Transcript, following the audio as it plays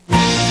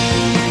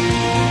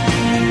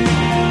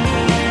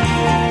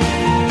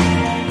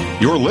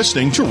You're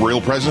listening to Real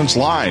Presence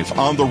Live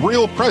on the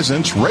Real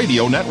Presence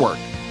Radio Network.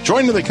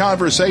 Join in the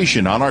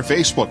conversation on our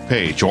Facebook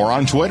page or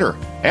on Twitter.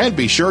 And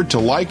be sure to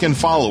like and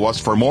follow us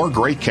for more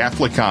great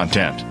Catholic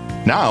content.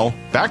 Now,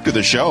 back to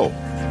the show.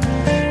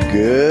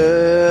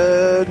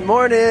 Good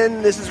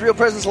morning. This is Real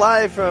Presence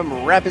Live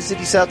from Rapid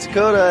City, South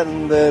Dakota,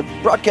 in the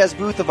broadcast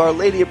booth of Our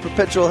Lady of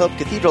Perpetual Help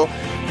Cathedral.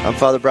 I'm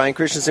Father Brian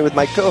Christensen with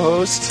my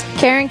co-host,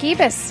 Karen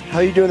Kibis. How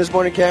are you doing this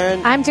morning, Karen?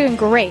 I'm doing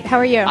great. How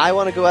are you? I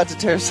want to go out to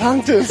Terra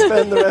Sancta and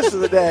spend the rest of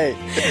the day.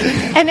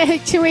 And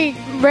do we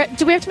have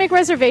to make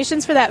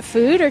reservations for that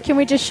food, or can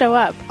we just show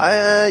up?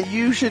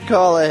 You should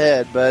call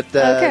ahead. But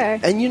okay.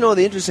 And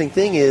the interesting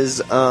thing is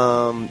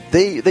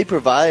they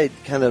provide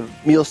kind of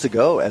meals to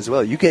go as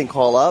well. You can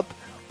call up,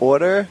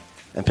 order,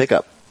 and pick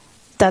up.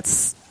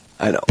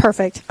 I know.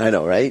 Perfect. I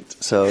know, right?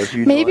 So if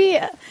you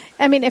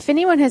if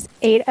anyone has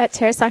ate at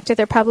Terra Sancta,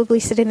 they're probably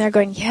sitting there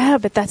going, yeah,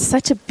 but that's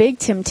such a big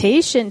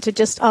temptation to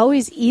just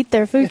always eat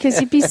their food because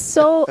you'd be it's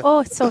so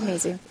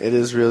amazing. It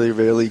is really,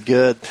 really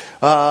good.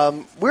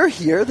 We're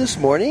here this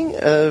morning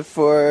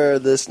for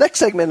this next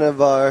segment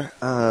of our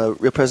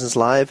Real Presence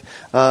Live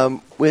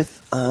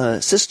with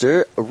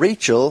Sister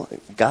Rachel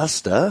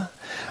Gasta.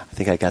 I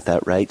think I got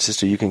that right.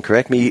 Sister, you can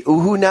correct me.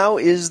 Who now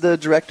is the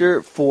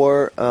director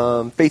for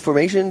Faith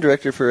Formation,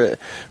 director for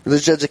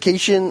religious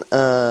education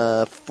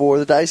for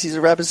the Diocese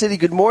of Rapid City.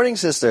 Good morning,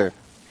 Sister.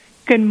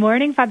 Good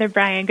morning, Father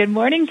Brian. Good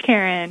morning,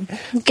 Karen.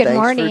 Good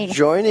morning. Thanks for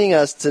joining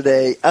us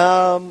today.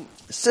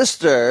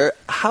 Sister,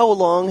 how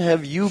long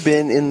have you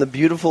been in the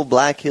beautiful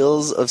Black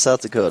Hills of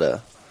South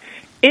Dakota?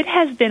 It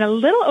has been a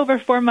little over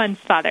 4 months,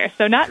 Father,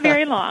 so not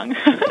very long.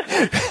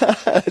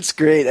 It's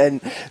great, and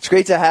it's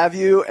great to have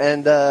you,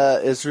 and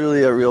it's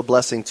really a real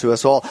blessing to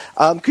us all.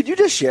 Could you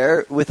just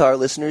share with our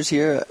listeners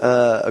here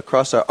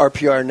across our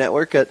RPR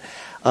network at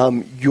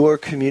your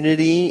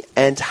community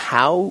and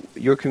how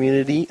your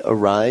community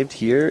arrived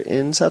here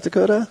in South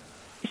Dakota?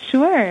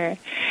 Sure.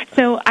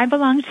 So I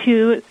belong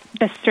to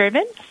the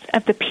Servants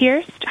of the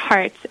Pierced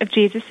Hearts of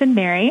Jesus and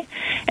Mary,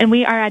 and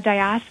we are a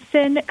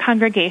diocesan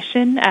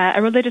congregation,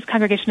 a religious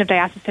congregation of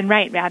diocesan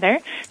rite,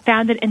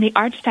 founded in the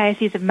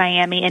Archdiocese of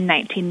Miami in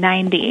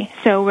 1990.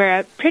 So we're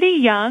a pretty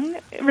young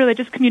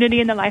religious community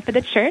in the life of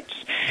the Church,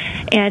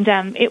 and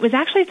it was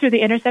actually through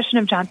the intercession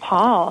of John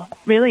Paul,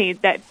 really,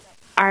 that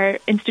our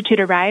institute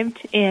arrived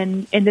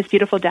in this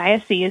beautiful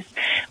diocese.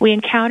 We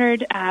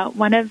encountered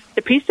one of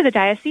the priests of the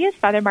diocese,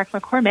 Father Mark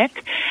McCormick,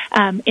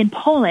 in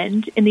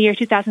Poland in the year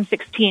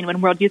 2016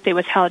 when World Youth Day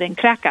was held in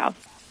Krakow.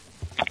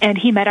 And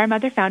he met our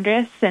mother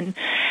foundress, and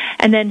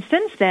then,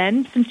 since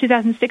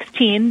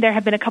 2016, there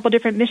have been a couple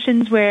different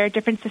missions where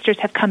different sisters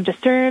have come to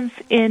serve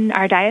in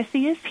our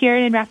diocese here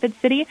in Rapid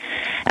City.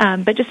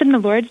 But just in the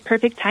Lord's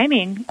perfect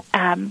timing,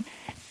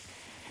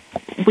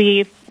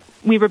 we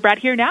were brought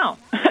here now.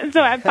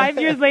 So 5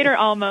 years later,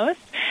 almost,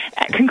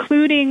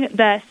 concluding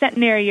the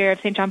centenary year of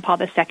St. John Paul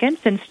II,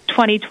 since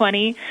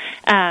 2020,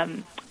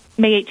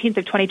 May 18th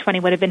of 2020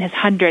 would have been his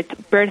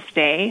 100th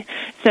birthday.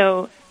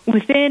 So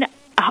within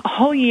a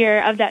whole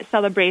year of that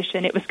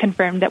celebration, it was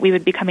confirmed that we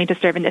would be coming to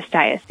serve in this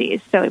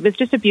diocese. So it was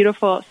just a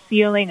beautiful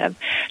sealing of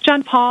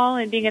John Paul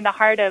and being in the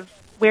heart of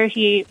where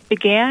he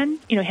began,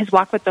 his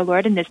walk with the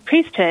Lord in this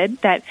priesthood,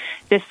 that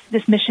this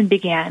mission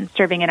began,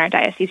 serving in our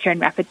diocese here in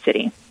Rapid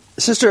City.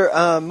 Sister,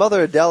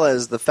 Mother Adela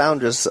is the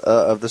foundress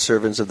of the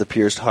Servants of the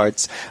Pierced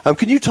Hearts.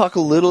 Can you talk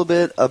a little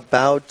bit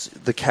about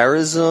the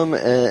charism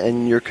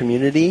and your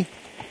community?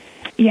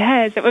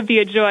 Yes, it would be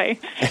a joy.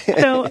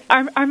 So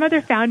our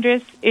mother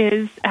foundress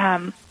is,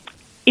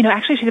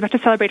 actually she's about to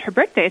celebrate her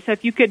birthday. So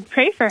if you could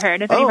pray for her,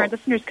 and if any of our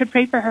listeners could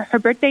pray for her, her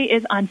birthday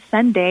is on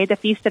Sunday, the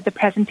Feast of the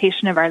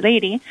Presentation of Our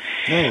Lady.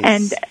 Nice.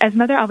 And as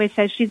Mother always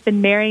says, she's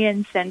been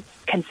Marian since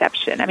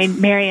conception.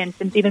 Marian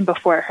since even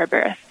before her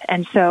birth.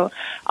 And so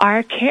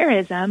our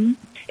charism,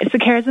 it's a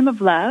charism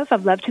of love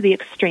to the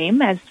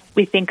extreme, as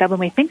we think of when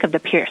we think of the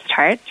pierced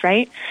hearts,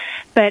 right?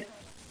 But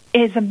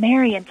is a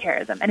Marian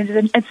charism,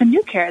 and it's a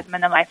new charism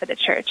in the life of the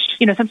Church.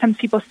 Sometimes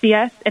people see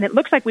us, and it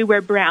looks like we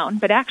wear brown,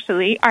 but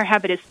actually our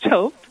habit is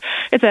taupe.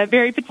 It's a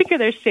very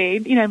particular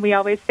shade, and we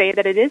always say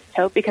that it is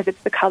taupe because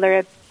it's the color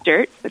of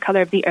dirt, the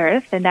color of the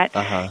earth, and that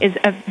is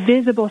a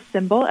visible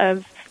symbol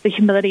of the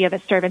humility of a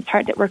servant's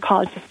heart that we're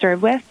called to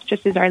serve with,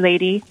 just as Our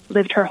Lady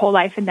lived her whole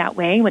life in that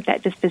way, with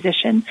that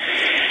disposition.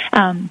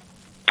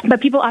 But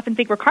people often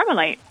think we're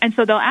Carmelite, and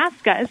so they'll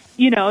ask us,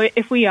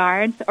 if we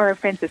are, or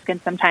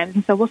Franciscan sometimes,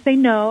 and so we'll say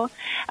no.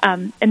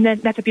 And then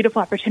that's a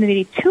beautiful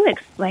opportunity to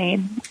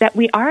explain that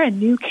we are a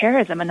new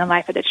charism in the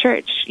life of the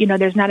Church.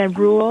 There's not a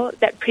rule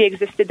that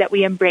preexisted that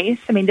we embrace.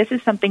 This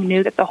is something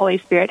new that the Holy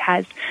Spirit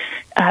has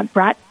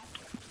brought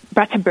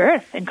to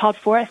birth and called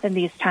forth in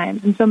these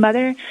times. And so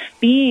Mother,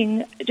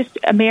 being just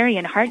a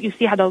Marian heart, you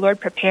see how the Lord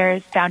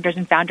prepares founders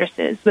and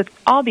foundresses with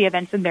all the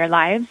events in their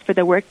lives for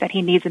the work that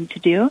He needs them to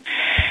do.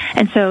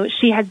 And so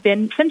she has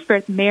been, since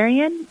birth,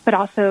 Marian, but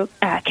also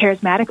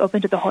charismatic,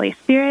 open to the Holy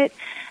Spirit,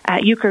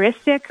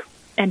 Eucharistic,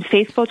 and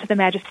faithful to the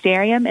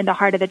magisterium in the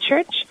heart of the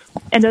Church.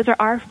 And those are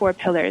our 4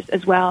 pillars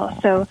as well.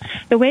 So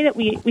the way that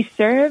we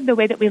serve, the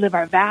way that we live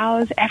our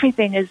vows,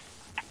 everything is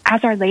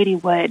as Our Lady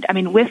would. I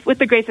mean, with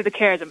the grace of the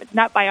charism. It's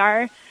not by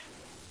our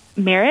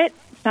merit.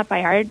 It's not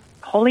by our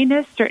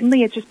holiness.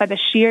 Certainly, it's just by the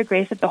sheer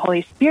grace of the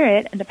Holy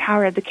Spirit and the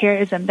power of the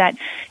charism that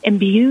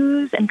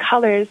imbues and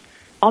colors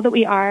all that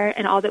we are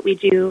and all that we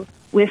do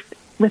with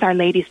Our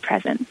Lady's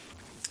presence.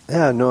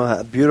 Yeah,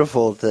 no,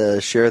 beautiful to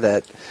share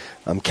that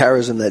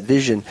charism, that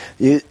vision.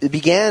 It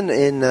began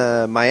in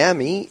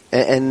Miami,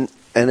 and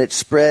it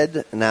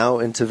spread now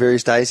into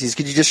various dioceses.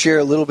 Could you just share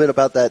a little bit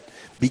about that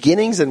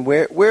beginnings, and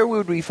where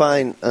would we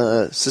find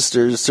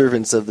sisters,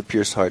 servants of the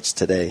Pierced Hearts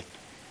today?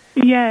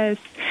 Yes.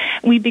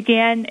 We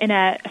began in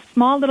a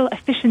small little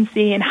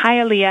efficiency in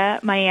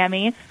Hialeah,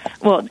 Miami.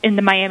 Well, in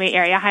the Miami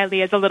area.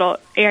 Hialeah is a little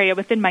area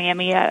within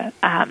Miami, a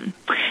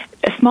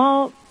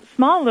small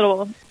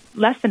little,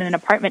 less than an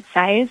apartment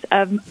size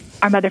of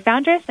our Mother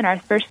Foundress and our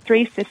first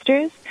 3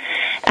 sisters.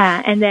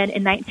 And then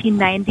in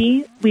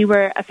 1990, we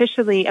were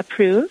officially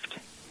approved.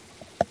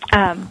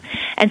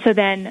 And so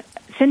then,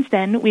 since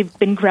then, we've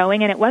been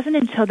growing, and it wasn't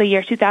until the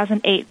year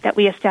 2008 that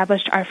we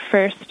established our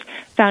first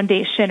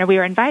foundation, or we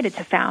were invited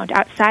to found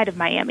outside of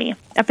Miami.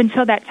 Up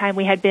until that time,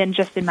 we had been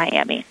just in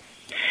Miami.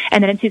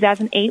 And then in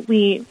 2008,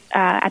 we,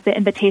 at the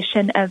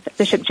invitation of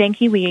Bishop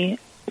Jenke, we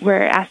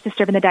were asked to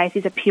serve in the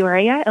Diocese of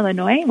Peoria,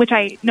 Illinois, which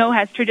I know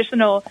has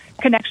traditional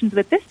connections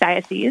with this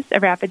diocese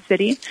of Rapid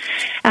City.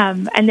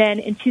 And then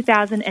in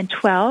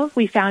 2012,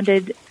 we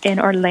founded in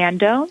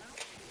Orlando.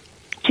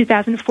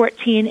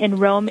 2014 in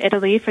Rome,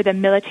 Italy, for the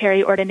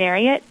Military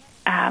Ordinariate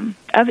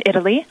of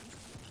Italy.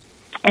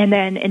 And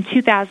then in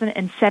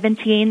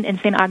 2017 in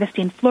St.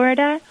 Augustine,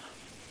 Florida.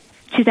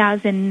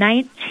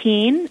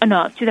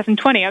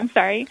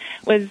 2020,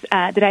 was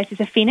the Diocese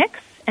of Phoenix.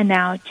 And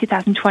now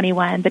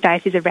 2021, the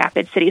Diocese of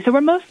Rapid City. So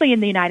we're mostly in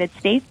the United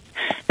States,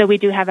 though we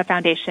do have a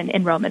foundation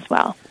in Rome as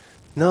well.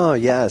 No,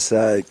 yes,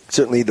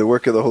 certainly the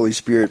work of the Holy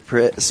Spirit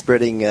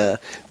spreading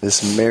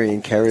this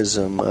Marian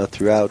charism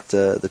throughout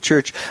the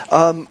Church.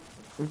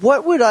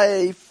 What would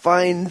I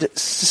find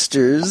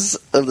sisters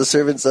of the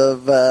servants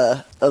of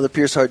the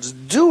Pierced Hearts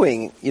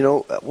doing? You know,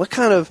 what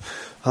kind of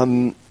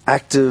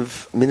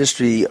active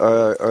ministry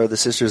are the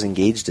sisters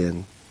engaged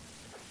in?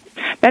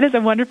 That is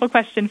a wonderful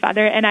question,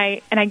 Father, and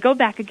I go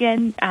back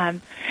again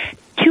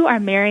to our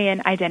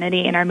Marian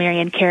identity and our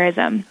Marian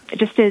charism.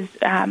 Just as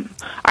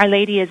Our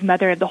Lady is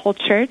mother of the whole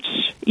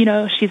Church, you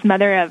know, she's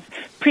mother of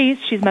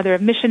priests, she's mother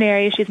of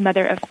missionaries, she's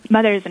mother of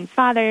mothers and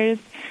fathers,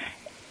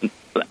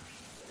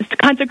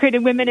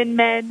 consecrated women and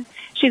men.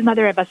 She's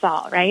mother of us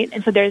all, right?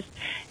 And so there's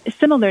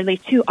similarly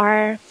to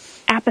our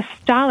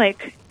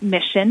apostolic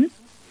mission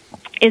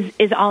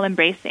is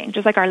all-embracing.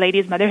 Just like Our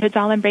Lady's motherhood's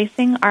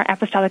all-embracing, our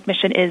apostolic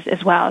mission is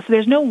as well. So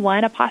there's no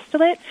one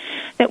apostolate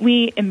that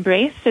we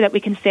embrace so that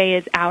we can say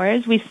is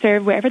ours. We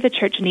serve wherever the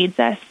Church needs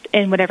us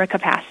in whatever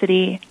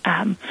capacity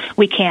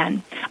we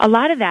can. A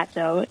lot of that,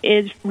 though,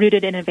 is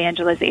rooted in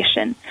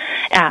evangelization,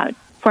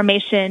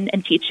 formation,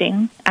 and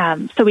teaching.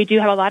 So we do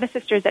have a lot of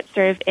sisters that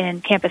serve in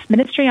campus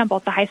ministry on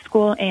both the high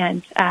school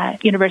and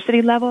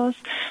university levels.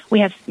 We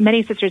have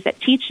many sisters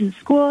that teach in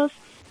schools,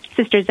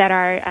 sisters that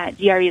are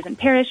DREs in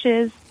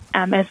parishes,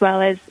 as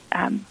well as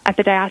at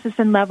the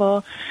diocesan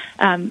level,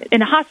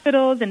 in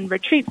hospitals and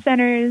retreat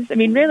centers. I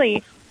mean,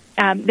 really,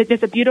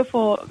 there's a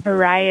beautiful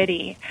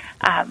variety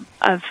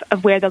of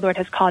where the Lord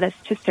has called us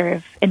to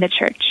serve in the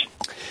Church.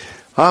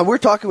 We're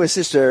talking with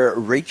Sister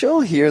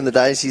Rachel here in the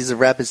Diocese of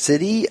Rapid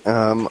City,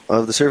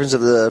 of the servants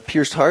of the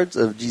Pierced Hearts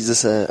of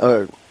Jesus,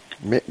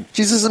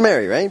 Jesus and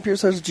Mary, right?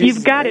 Pierced Hearts of Jesus.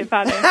 You've got it,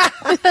 Father.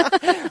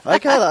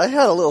 I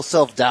had a little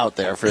self-doubt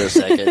there for a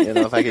second, you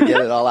know, if I could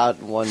get it all out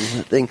in one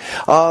thing.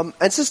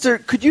 And Sister,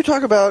 could you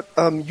talk about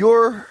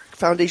your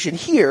foundation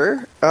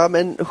here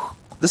and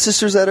the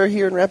sisters that are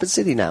here in Rapid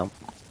City now?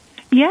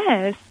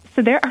 Yes.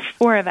 So there are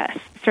 4 of us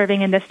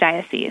serving in this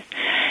diocese.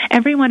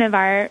 Every one of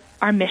our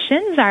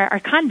missions, our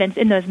convents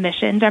in those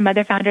missions, our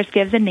Mother Foundress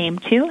gives a name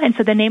to. And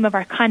so the name of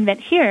our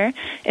convent here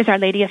is Our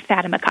Lady of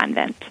Fatima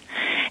Convent.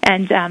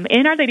 And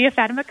in Our Lady of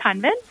Fatima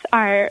Convent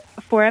are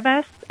 4 of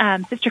us.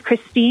 Sister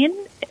Christine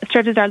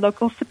serves as our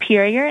local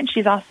superior, and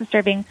she's also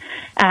serving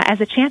as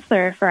a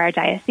chancellor for our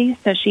diocese.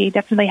 So she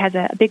definitely has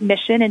a big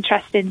mission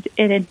entrusted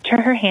into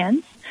her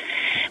hands.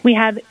 We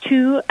have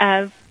 2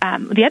 of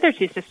the other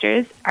 2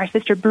 sisters, our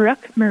Sister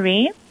Brooke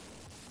Marie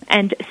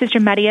and Sister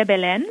Maria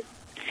Belen,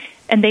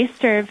 and they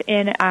serve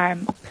in our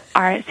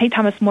St.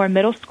 Thomas More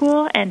Middle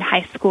School and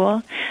High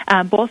School,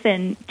 both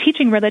in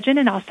teaching religion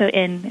and also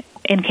in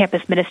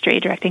campus ministry,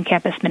 directing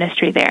campus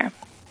ministry there.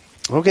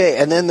 Okay,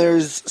 and then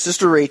there's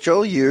Sister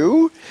Rachel,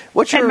 you.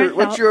 What's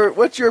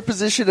your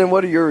position and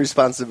what are your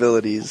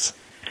responsibilities?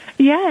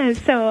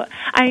 Yes, so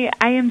I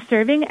am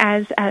serving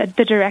as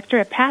the Director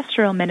of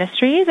Pastoral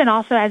Ministries and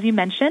also, as you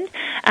mentioned,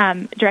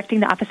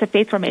 directing the Office of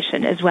Faith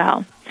Formation as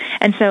well.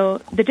 And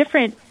so the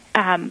different,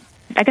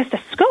 the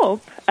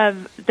scope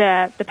of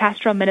the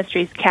Pastoral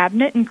Ministries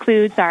cabinet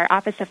includes our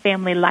Office of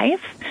Family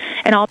Life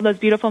and all those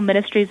beautiful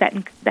ministries that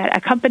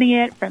accompany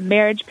it, from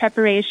marriage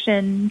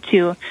preparation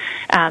to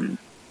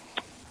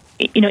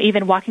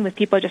even walking with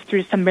people just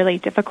through some really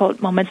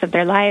difficult moments of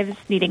their lives,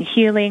 needing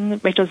healing,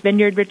 Rachel's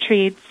Vineyard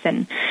retreats,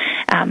 and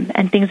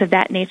and things of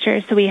that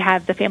nature. So we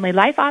have the Family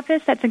Life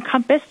Office that's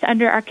encompassed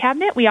under our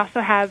cabinet. We also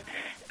have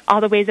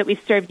all the ways that we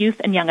serve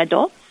youth and young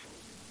adults.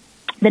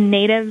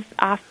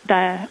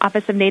 The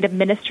Office of Native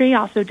Ministry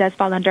also does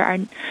fall under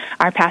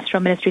our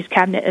pastoral ministries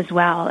cabinet as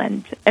well.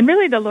 And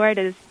really the Lord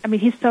is,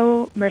 He's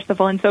so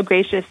merciful and so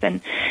gracious, and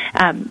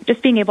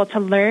just being able to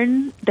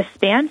learn the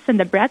stance and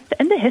the breadth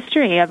and the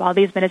history of all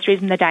these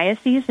ministries in the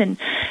diocese, and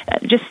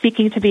just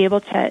seeking to be able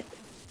to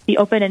be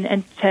open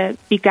and to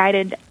be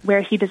guided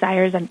where He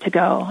desires them to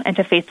go, and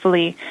to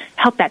faithfully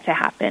help that to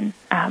happen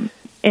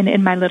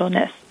in my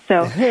littleness.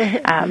 So,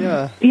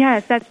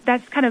 yes,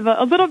 that's kind of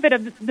a little bit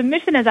of the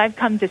mission as I've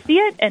come to see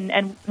it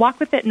and walk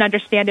with it and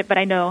understand it. But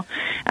I know,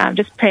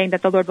 just praying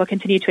that the Lord will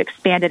continue to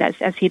expand it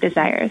as He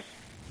desires.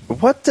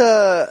 What,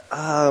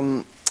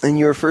 in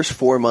your first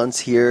 4 months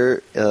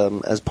here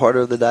as part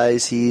of the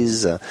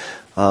diocese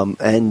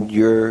and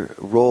your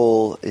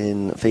role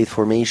in faith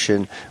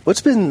formation,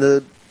 what's been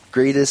the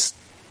greatest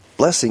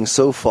blessing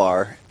so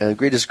far,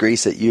 greatest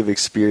grace that you've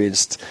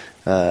experienced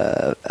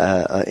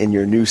in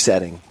your new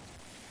setting?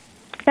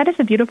 That is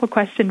a beautiful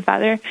question,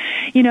 Father.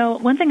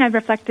 One thing I've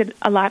reflected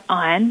a lot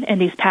on in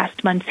these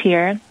past months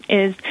here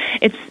is,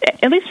 it's,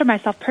 at least for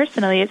myself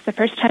personally, it's the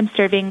first time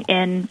serving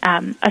in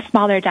a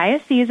smaller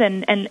diocese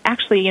and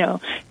actually,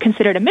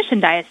 considered a mission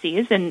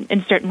diocese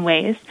in certain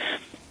ways.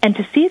 And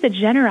to see the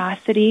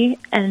generosity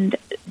and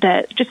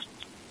the just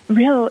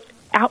real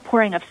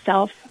outpouring of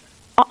self,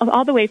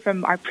 all the way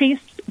from our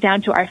priests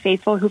down to our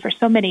faithful, who for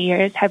so many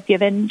years have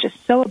given just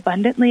so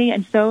abundantly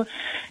and so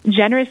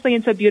generously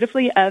and so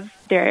beautifully of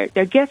their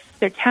gifts,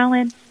 their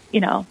talents,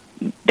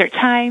 their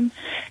time,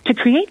 to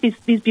create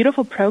these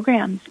beautiful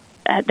programs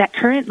that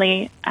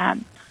currently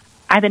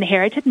I've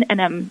inherited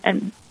and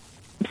am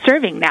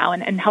serving now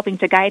and helping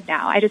to guide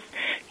now. I just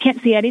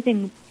can't see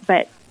anything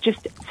but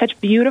just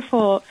such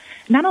beautiful,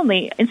 not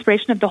only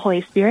inspiration of the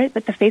Holy Spirit,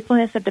 but the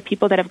faithfulness of the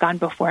people that have gone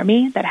before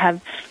me, that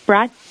have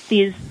brought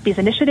these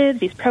initiatives,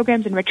 these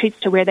programs and retreats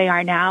to where they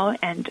are now.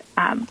 And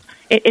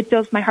it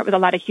fills my heart with a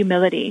lot of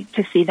humility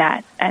to see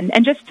that.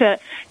 And just to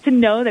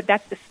know that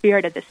that's the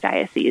spirit of this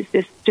diocese,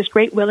 this just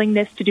great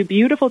willingness to do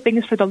beautiful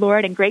things for the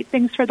Lord and great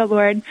things for the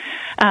Lord,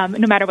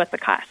 no matter what the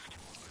cost.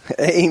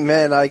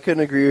 Amen. I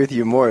couldn't agree with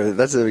you more.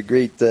 That's a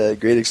great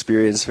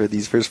experience for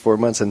these first 4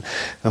 months, and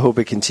I hope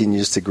it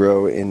continues to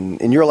grow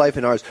in your life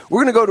and ours.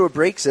 We're going to go to a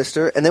break,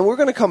 sister, and then we're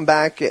going to come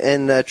back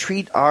and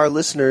treat our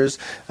listeners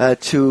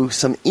to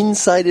some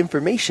inside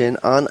information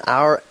on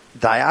our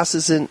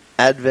Diocesan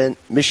Advent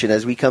Mission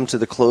as we come to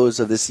the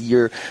close of this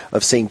year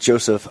of St.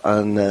 Joseph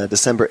on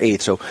December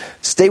 8th. So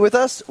stay with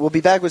us. We'll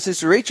be back with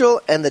Sister Rachel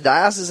and the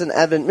Diocesan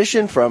Advent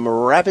Mission from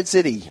Rapid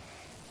City.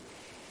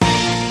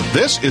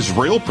 This is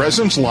Real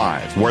Presence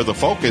Live, where the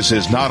focus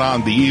is not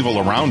on the evil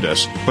around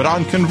us, but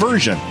on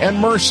conversion and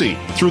mercy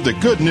through the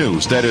good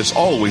news that is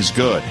always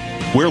good.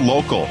 We're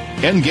local,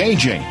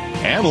 engaging,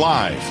 and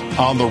live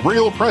on the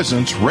Real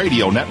Presence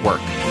Radio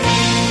Network.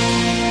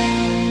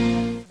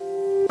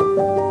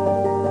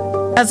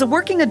 As a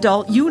working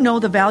adult, you know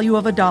the value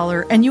of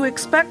 $1 and you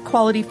expect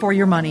quality for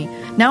your money.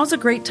 Now's a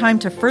great time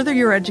to further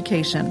your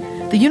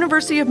education. The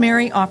University of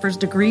Mary offers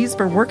degrees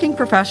for working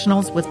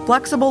professionals with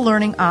flexible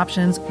learning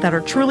options that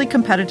are truly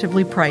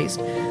competitively priced.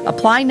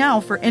 Apply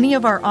now for any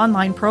of our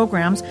online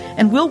programs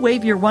and we'll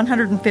waive your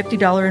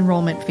 $150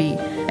 enrollment fee.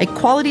 A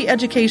quality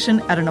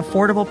education at an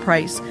affordable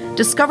price.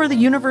 Discover the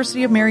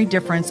University of Mary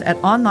difference at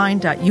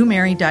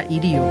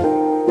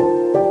online.umary.edu.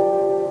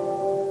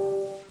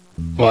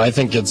 Well, I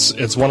think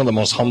it's one of the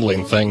most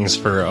humbling things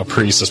for a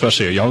priest,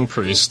 especially a young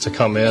priest, to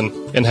come in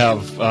and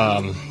have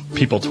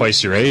people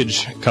twice your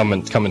age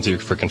come to you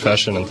for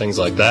confession and things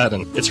like that.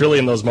 And it's really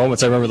in those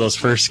moments, I remember those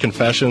first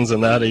confessions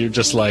and that, you're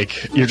just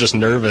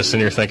nervous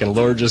and you're thinking,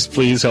 Lord, just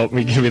please help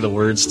me, give me the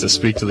words to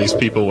speak to these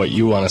people what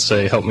you want to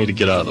say, help me to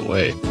get out of the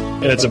way.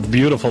 And it's a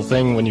beautiful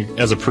thing when you,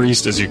 as a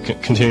priest, as you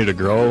continue to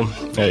grow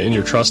in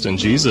your trust in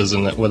Jesus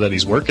and that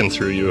He's working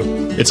through you.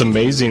 It's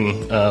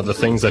amazing the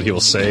things that He will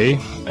say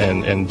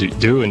and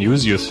do and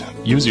use you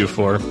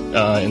for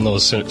in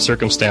those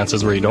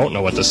circumstances where you don't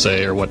know what to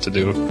say or what to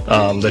do.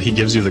 That He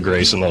gives you the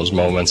grace in those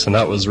moments, and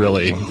that was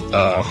really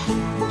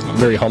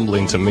very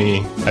humbling to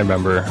me, I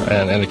remember,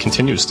 and it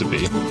continues to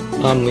be.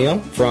 I'm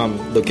Liam from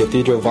the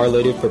Cathedral of Our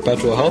Lady of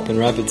Perpetual Help in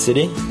Rapid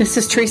City. This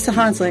is Teresa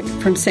Hanslick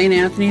from St.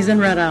 Anthony's in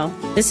Red Isle.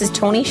 This is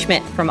Tony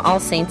Schmidt from All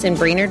Saints in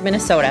Brainerd,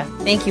 Minnesota.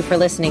 Thank you for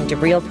listening to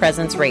Real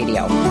Presence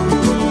Radio.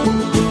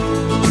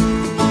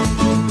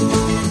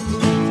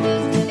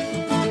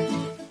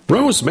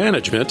 Rose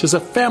Management is a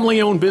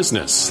family-owned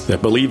business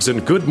that believes in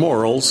good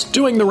morals,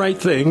 doing the right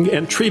thing,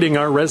 and treating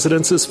our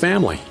residents as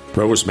family.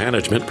 Rose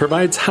Management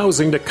provides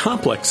housing to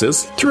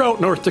complexes throughout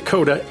North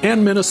Dakota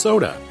and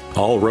Minnesota.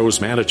 All Rose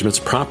Management's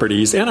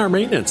properties and our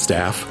maintenance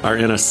staff are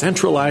in a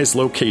centralized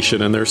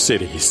location in their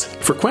cities.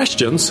 For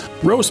questions,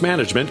 Rose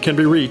Management can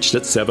be reached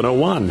at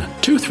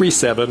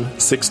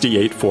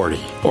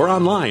 701-237-6840 or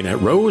online at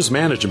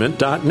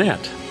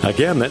rosemanagement.net.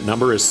 Again, that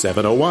number is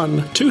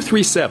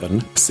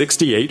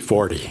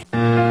 701-237-6840.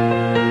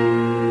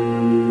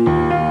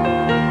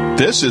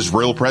 This is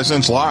Real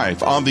Presence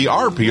Live on the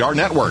RPR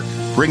Network,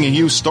 bringing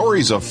you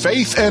stories of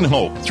faith and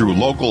hope through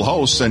local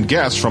hosts and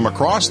guests from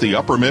across the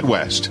upper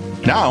Midwest.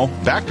 Now,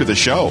 back to the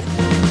show.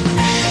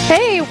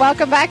 Hey,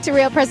 welcome back to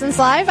Real Presence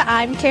Live.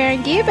 I'm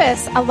Karen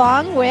Gibas,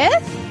 along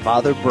with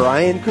Father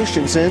Brian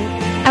Christensen.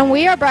 And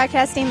we are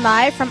broadcasting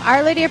live from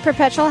Our Lady of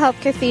Perpetual Help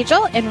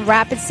Cathedral in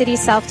Rapid City,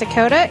 South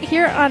Dakota,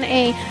 here on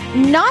a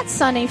not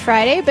sunny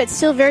Friday, but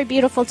still very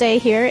beautiful day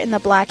here in the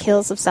Black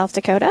Hills of South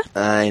Dakota.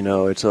 I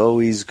know. It's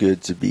always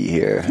good to be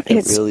here.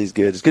 It really is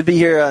good. It's good to be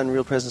here on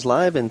Real Presence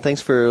Live, and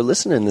thanks for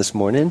listening this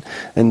morning.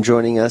 And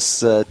joining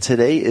us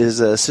today is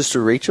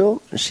Sister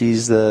Rachel.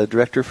 She's the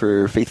Director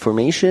for Faith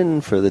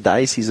Formation for the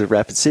Diocese of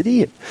Rapid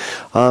City.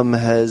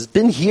 Has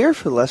been here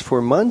for the last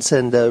 4 months,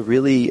 and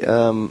really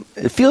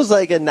it feels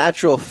like a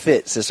natural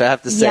fit, sister. I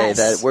have to say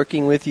that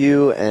working with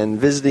you and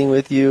visiting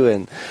with you,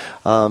 and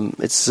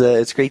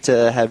it's great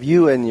to have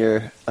you and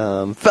your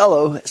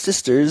fellow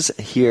sisters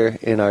here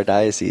in our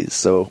diocese.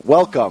 So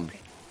welcome.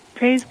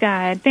 Praise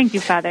God. Thank you,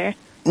 Father.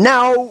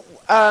 Now,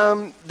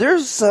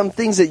 there's some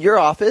things that your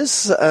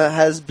office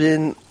has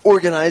been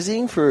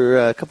organizing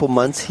for a couple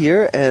months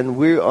here, and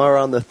we are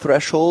on the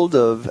threshold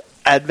of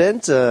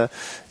Advent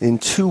in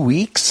 2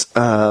 weeks.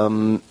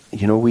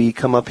 We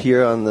come up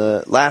here on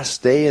the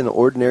last day in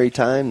ordinary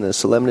time, the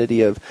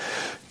solemnity of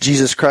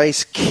Jesus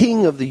Christ,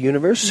 King of the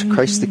universe,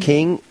 Christ the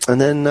King. And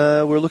then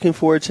we're looking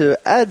forward to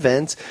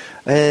Advent.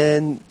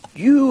 And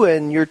you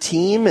and your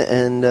team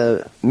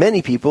and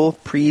many people,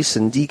 priests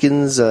and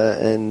deacons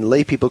and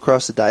lay people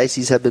across the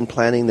diocese have been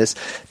planning this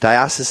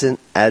diocesan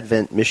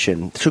Advent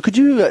mission. So could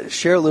you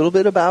share a little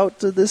bit about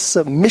this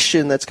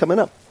mission that's coming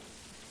up?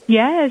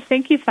 Yes,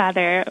 thank you,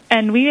 Father.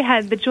 And we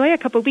had the joy a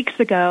couple weeks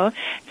ago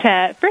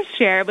to first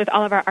share with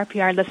all of our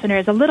RPR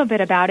listeners a little bit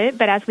about it,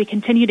 but as we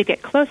continue to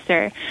get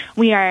closer,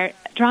 we are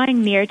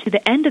drawing near to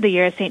the end of the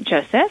year of St.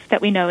 Joseph, that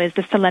we know is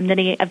the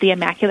Solemnity of the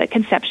Immaculate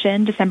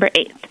Conception, December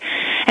 8th.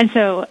 And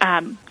so,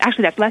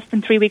 actually, that's less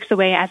than 3 weeks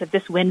away as of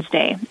this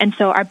Wednesday. And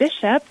so our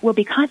bishop will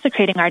be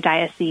consecrating our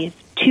diocese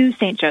to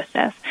St.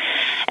 Joseph.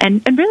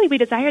 And really, we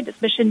desired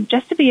this mission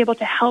just to be able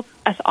to help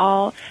us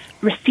all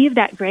receive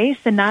that grace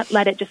and not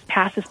let it just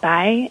pass us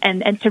by,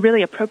 and to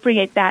really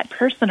appropriate that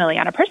personally,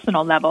 on a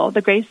personal level,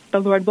 the grace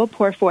the Lord will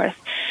pour forth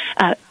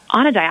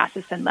on a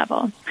diocesan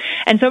level.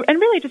 And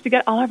really just to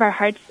get all of our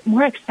hearts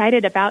more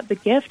excited about the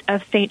gift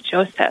of St.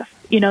 Joseph.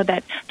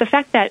 That the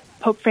fact that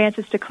Pope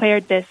Francis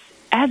declared this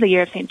as a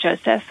year of St.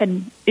 Joseph,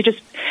 and it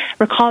just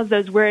recalls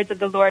those words of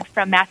the Lord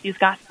from Matthew's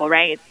Gospel,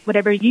 right?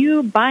 Whatever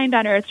you bind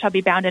on earth shall be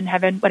bound in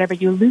heaven, whatever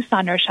you loose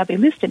on earth shall be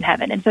loosed in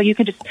heaven. And so you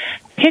can just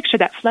picture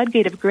that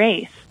floodgate of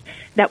grace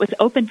that was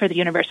open for the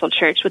Universal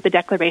Church with the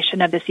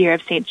declaration of this year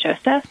of St.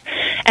 Joseph,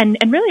 and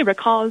really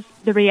recalls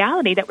the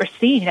reality that we're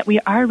seeing, that we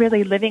are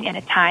really living in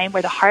a time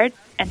where the heart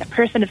and the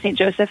person of St.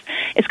 Joseph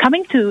is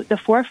coming to the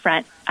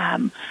forefront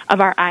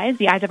of our eyes,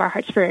 the eyes of our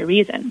hearts, for a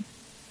reason.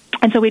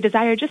 And so we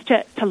desire just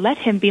to let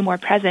him be more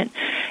present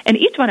in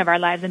each one of our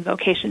lives and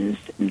vocations.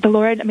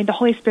 The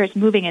Holy Spirit's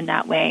moving in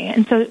that way.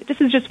 And so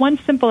this is just one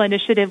simple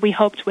initiative we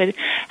hoped would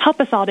help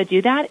us all to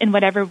do that in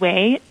whatever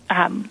way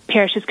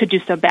parishes could do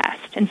so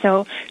best. And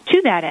so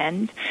to that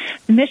end,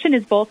 the mission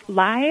is both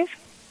live,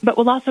 but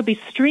will also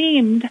be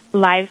streamed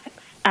live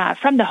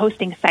from the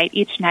hosting site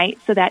each night,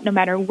 so that no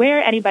matter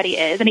where anybody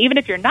is, and even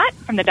if you're not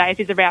from the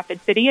Diocese of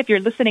Rapid City, if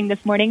you're listening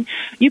this morning,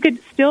 you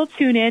could still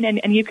tune in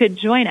and you could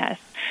join us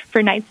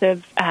for nights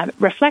of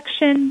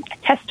reflection,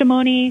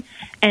 testimony,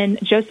 and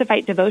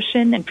Josephite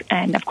devotion,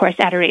 and of course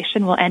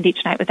adoration. We'll end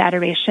each night with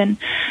adoration,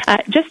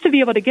 just to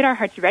be able to get our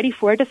hearts ready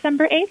for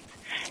December 8th,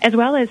 as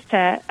well as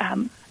to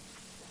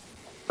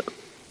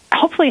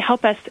hopefully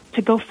help us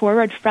to go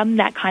forward from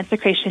that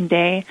consecration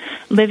day,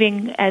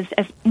 living as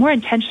more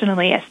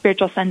intentionally as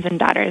spiritual sons and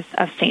daughters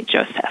of St.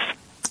 Joseph.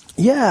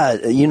 Yeah,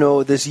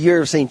 this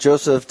year of St.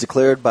 Joseph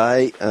declared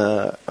by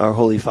our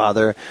Holy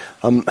Father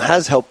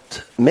has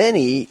helped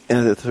many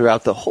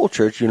throughout the whole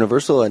Church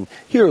Universal and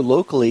here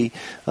locally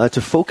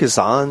to focus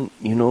on,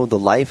 the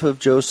life of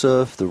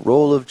Joseph, the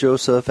role of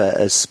Joseph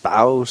as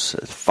spouse,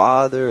 as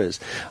father,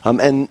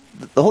 and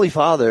the Holy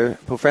Father,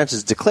 Pope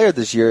Francis, declared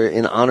this year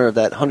in honor of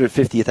that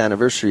 150th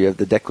anniversary of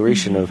the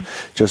declaration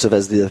of Joseph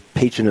as the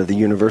patron of the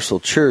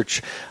Universal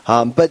Church.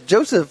 But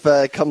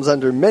Joseph comes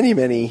under many,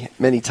 many,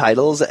 many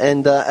titles,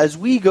 and as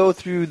we go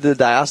through the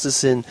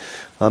diocesan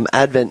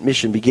Advent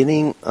mission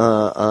beginning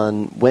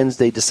on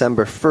Wednesday,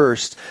 December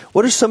 1st,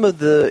 what are some of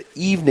the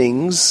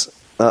evenings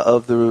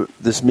of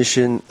this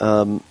mission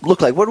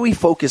look like? What are we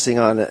focusing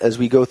on as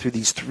we go through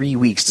these 3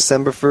 weeks,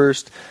 December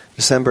 1st,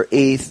 December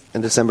 8th,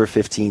 and December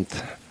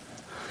 15th?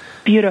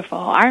 Beautiful.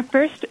 Our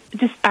first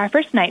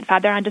night,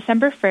 Father, on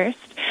December 1st,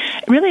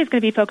 really is going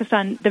to be focused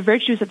on the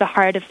virtues of the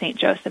heart of St.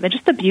 Joseph and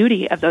just the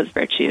beauty of those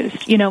virtues.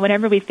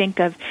 Whenever we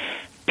think of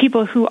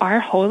people who are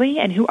holy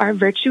and who are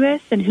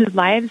virtuous and whose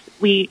lives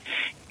we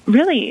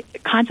really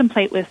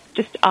contemplate with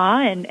just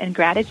awe and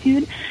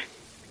gratitude,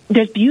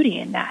 there's beauty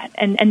in that,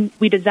 and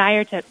we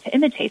desire to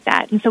imitate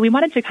that. And so we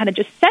wanted to kind of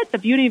just set the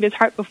beauty of his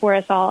heart before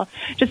us all,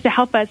 just to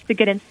help us to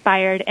get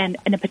inspired, and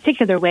in a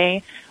particular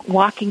way,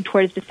 walking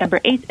towards December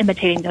 8th,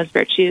 imitating those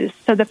virtues.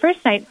 So the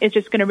first night is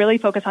just going to really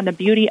focus on the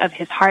beauty of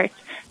his heart,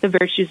 the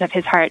virtues of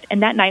his heart.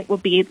 And that night will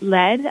be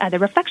led, the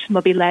reflection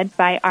will be led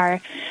by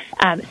our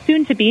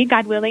soon-to-be,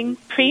 God willing,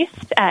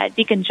 priest,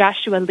 Deacon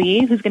Joshua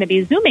Lee, who's going to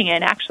be Zooming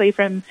in, actually,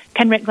 from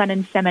Kenrick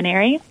Glennon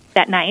Seminary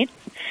that night.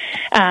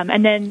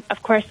 And then,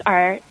 of course,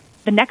 the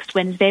next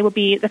Wednesday will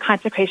be the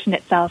consecration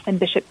itself, and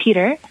Bishop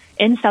Peter,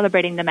 in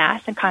celebrating the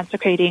Mass and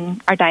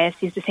consecrating our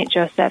diocese to St.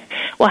 Joseph,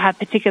 will have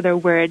particular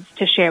words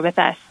to share with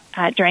us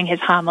during his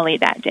homily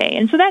that day.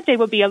 And so that day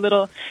will be a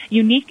little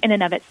unique in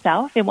and of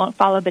itself. It won't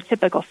follow the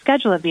typical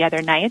schedule of the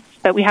other nights,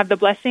 but we have the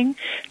blessing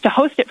to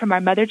host it from our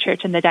mother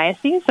church in the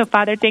diocese. So,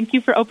 Father, thank you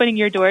for opening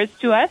your doors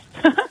to us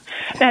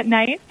that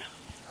night.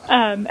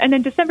 And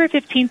then December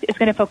 15th is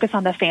going to focus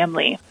on the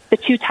family, the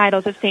two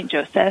titles of St.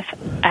 Joseph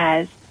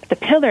as the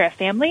pillar of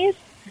families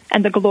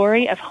and the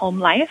glory of home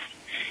life.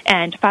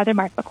 And Father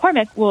Mark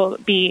McCormick will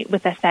be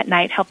with us that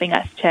night, helping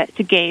us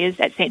to gaze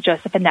at St.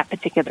 Joseph in that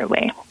particular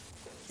way.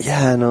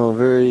 Yeah, no,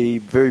 very,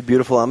 very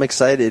beautiful. I'm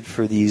excited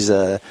for these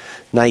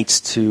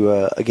nights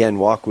to again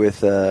walk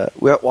with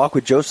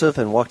Joseph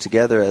and walk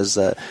together as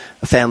a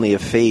family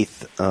of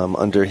faith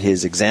under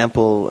his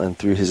example and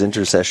through his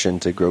intercession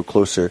to grow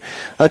closer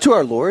to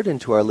our Lord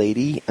and to Our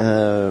Lady,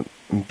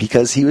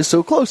 because he was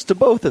so close to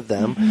both of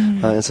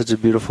them in such a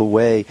beautiful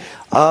way.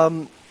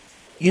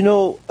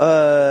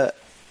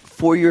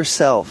 For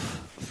yourself.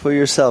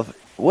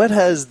 What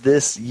has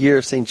this year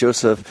of St.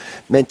 Joseph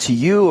meant to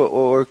you,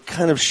 or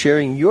kind of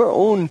sharing your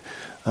own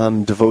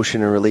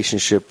devotion and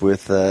relationship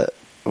with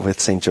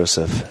St.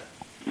 Joseph?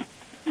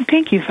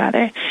 Thank you,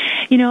 Father.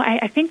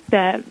 I think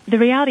the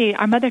reality,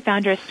 our mother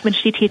foundress, when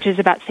she teaches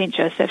about St.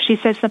 Joseph, she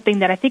says something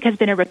that I think has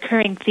been a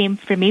recurring theme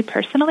for me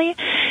personally,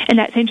 and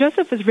that St.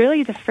 Joseph was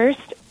really the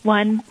first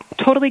one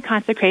totally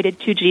consecrated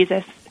to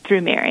Jesus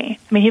through Mary.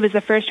 I mean, he was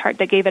the first heart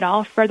that gave it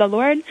all for the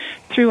Lord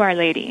through Our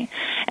Lady.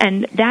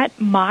 And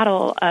that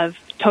model of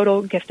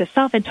total gift of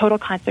self and total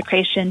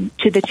consecration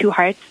to the two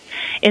hearts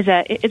is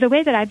a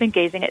way that I've been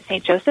gazing at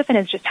St. Joseph, and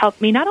has just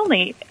helped me not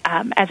only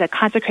as a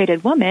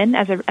consecrated woman,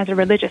 as a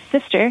religious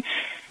sister,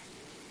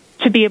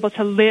 to be able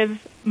to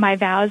live my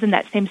vows in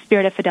that same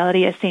spirit of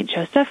fidelity as St.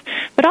 Joseph,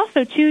 but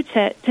also too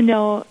to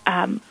know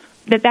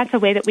that that's a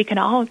way that we can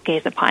all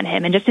gaze upon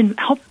him, and just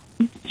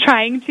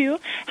trying to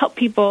help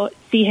people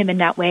see him in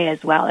that way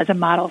as well, as a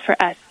model for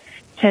us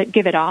to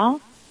give it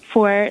all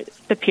for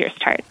the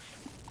pierced hearts.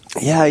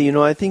 Yeah,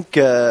 I think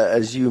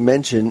as you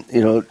mentioned,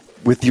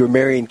 with your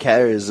Marian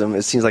charism,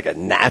 it seems like a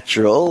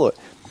natural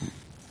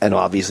and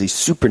obviously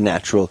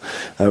supernatural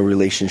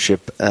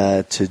relationship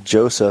to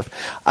Joseph.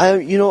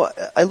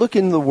 I look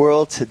in the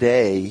world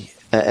today,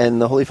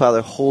 and the Holy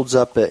Father holds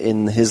up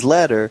in his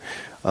letter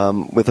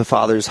with a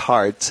father's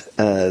heart,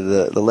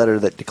 the letter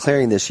that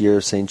declaring this year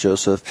of St.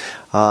 Joseph,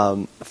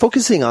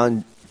 focusing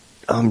on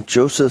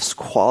Joseph's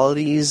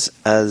qualities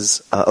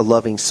as a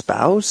loving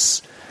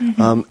spouse,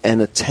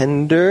 and a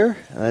tender,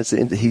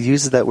 he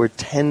uses that word,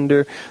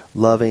 tender,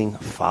 loving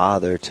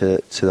father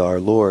to our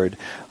Lord,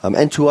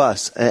 and to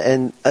us.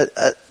 And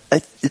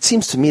it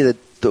seems to me that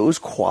those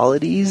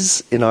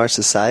qualities in our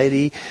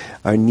society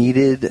are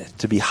needed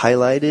to be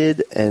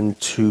highlighted and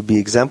to be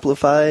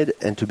exemplified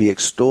and to be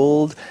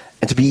extolled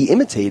and to be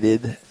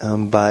imitated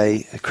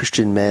by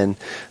Christian men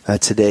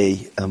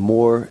today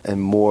more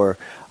and more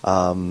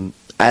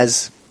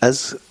as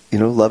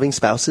loving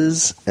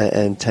spouses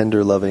and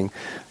tender, loving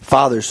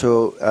fathers.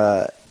 So,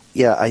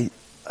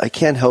 I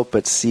can't help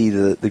but see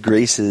the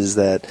graces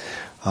that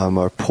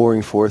are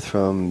pouring forth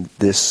from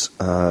this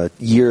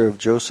year of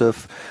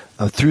Joseph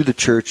through the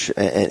church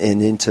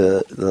and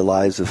into the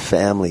lives of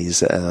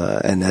families.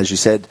 And as you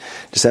said,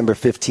 December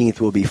 15th,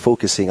 we'll be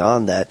focusing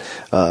on that,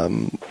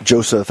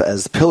 Joseph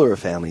as the pillar of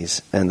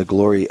families and the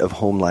glory of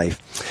home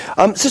life.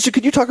 Sister,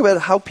 could you talk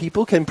about how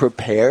people can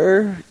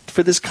prepare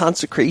for this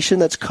consecration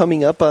that's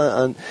coming up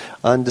on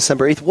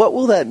December 8th? What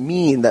will that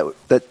mean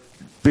that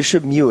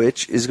Bishop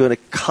Muich is going to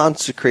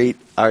consecrate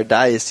our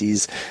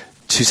diocese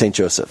to St.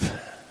 Joseph?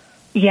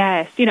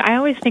 Yes. I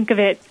always think of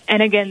it,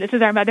 and again, this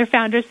is our mother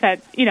foundress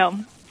that,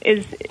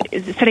 is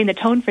setting the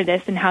tone for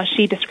this and how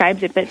she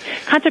describes it. But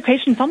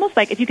consecration is almost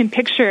like, if you can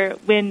picture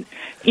when,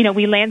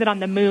 we landed on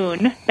the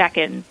moon back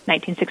in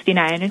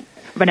 1969,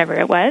 whenever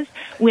it was,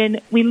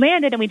 when we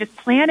landed and we just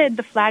planted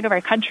the flag of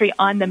our country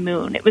on the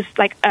moon. It was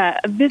like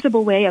a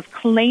visible way of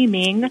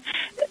claiming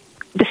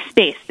the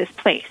space, this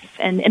place.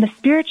 And in a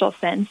spiritual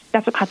sense,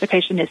 that's what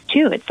consecration is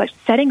too. It's like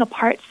setting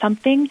apart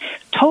something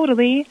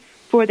totally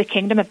for the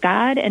kingdom of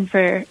God and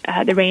for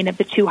the reign of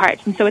the two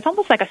hearts. And so it's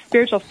almost like a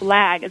spiritual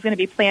flag is going to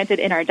be planted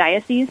in our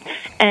diocese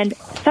and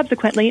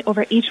subsequently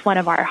over each one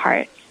of our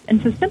hearts.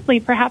 And so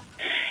simply, perhaps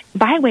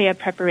by way of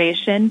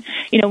preparation,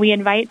 we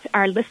invite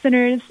our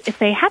listeners, if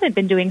they haven't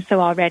been doing so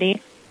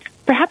already,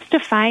 perhaps to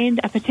find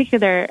a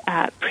particular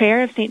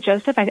prayer of St.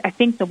 Joseph. I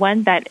think the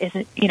one that is,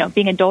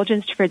 being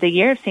indulgenced for the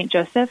year of St.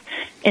 Joseph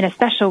in a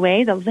special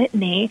way, the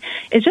litany,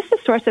 is just a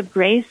source of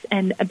grace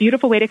and a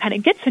beautiful way to kind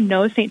of get to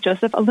know St.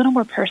 Joseph a little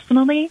more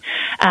personally,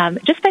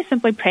 just by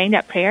simply praying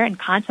that prayer and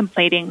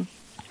contemplating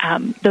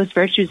those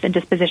virtues and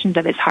dispositions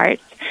of his heart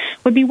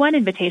would be one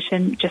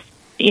invitation just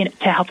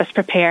to help us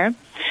prepare,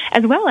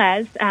 as well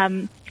as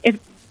if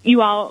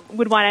you all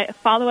would want to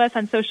follow us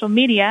on social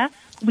media,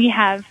 we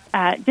have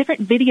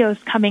different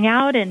videos coming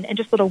out and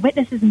just little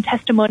witnesses and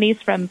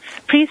testimonies from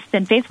priests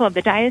and faithful of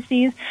the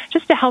diocese,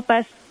 just to help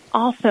us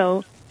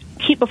also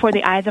keep before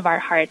the eyes of our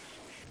hearts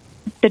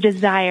the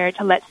desire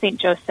to let St.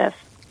 Joseph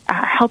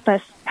help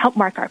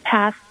mark our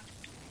path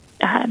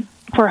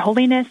for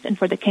holiness and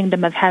for the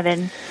kingdom of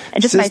heaven.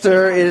 And just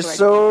Sister, it is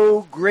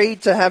so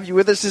great to have you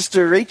with us,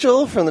 Sister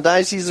Rachel from the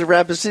Diocese of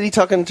Rapid City,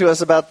 talking to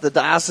us about the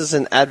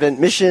Diocesan Advent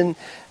Mission.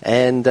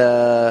 And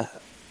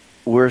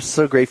we're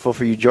so grateful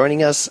for you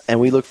joining us,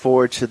 and we look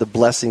forward to the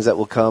blessings that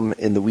will come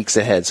in the weeks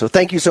ahead. So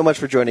thank you so much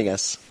for joining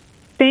us.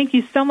 Thank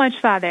you so much,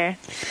 Father.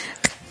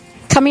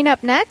 Coming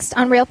up next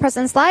on Real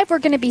Presence Live, we're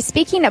going to be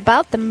speaking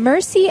about the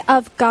mercy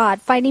of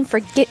God, finding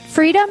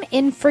freedom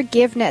in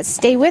forgiveness.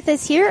 Stay with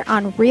us here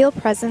on Real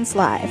Presence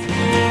Live.